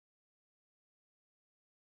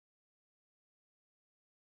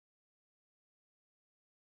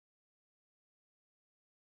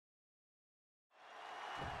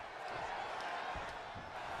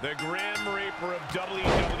The Grim Reaper of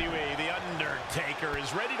WWE, The Undertaker, is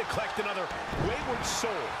ready to collect another wayward soul.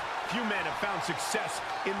 Few men have found success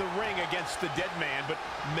in the ring against the dead man, but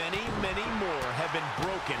many, many more have been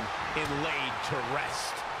broken and laid to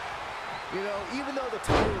rest. You know, even though the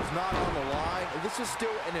title is not on the line, this is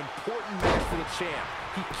still an important match for the champ.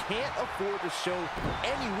 He can't afford to show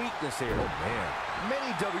any weakness here. Oh, man. Many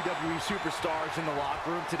WWE superstars in the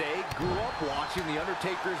locker room today grew up watching The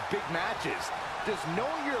Undertaker's big matches. Does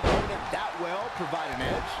knowing your opponent that well provide an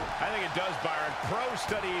edge? I think it does, Byron. Pros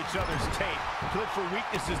study each other's tape to look for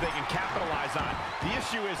weaknesses they can capitalize on. The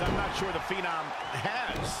issue is I'm not sure the Phenom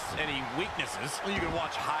has any weaknesses. Well, you can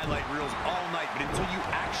watch highlight reels all night, but until you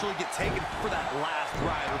actually get taken for that last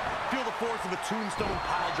drive, feel the force of a tombstone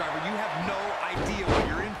pile driver, you have no idea what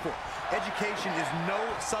you're in for. Education is no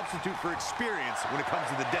substitute for experience when it comes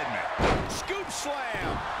to the dead man. Scoop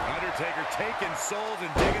slam! Undertaker taking souls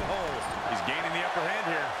and digging holes. He's gaining the upper hand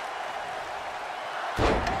here.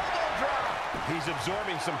 Elbow drop! He's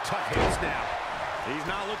absorbing some tough hits now. He's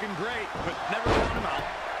not looking great, but never count him out.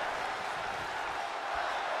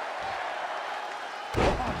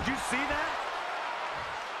 Oh, did you see that?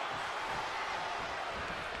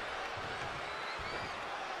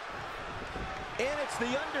 And it's The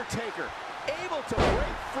Undertaker, able to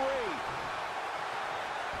break free.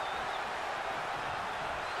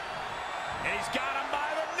 And he's got him by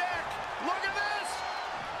the neck. Look at this.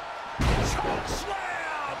 Choke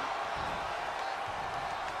slam.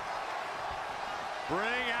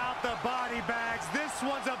 Bring out the body bags. This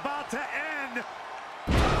one's about to end.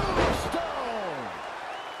 Tombstone.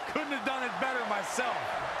 Couldn't have done it better myself.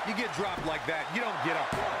 You get dropped like that, you don't get up,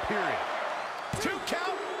 period. 2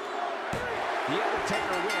 count. The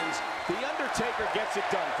Undertaker wins. The Undertaker gets it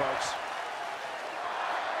done, folks.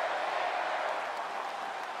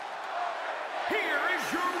 Here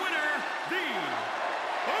is your winner, The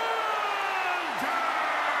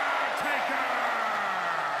Undertaker!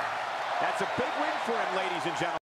 That's a big win for him, ladies and gentlemen.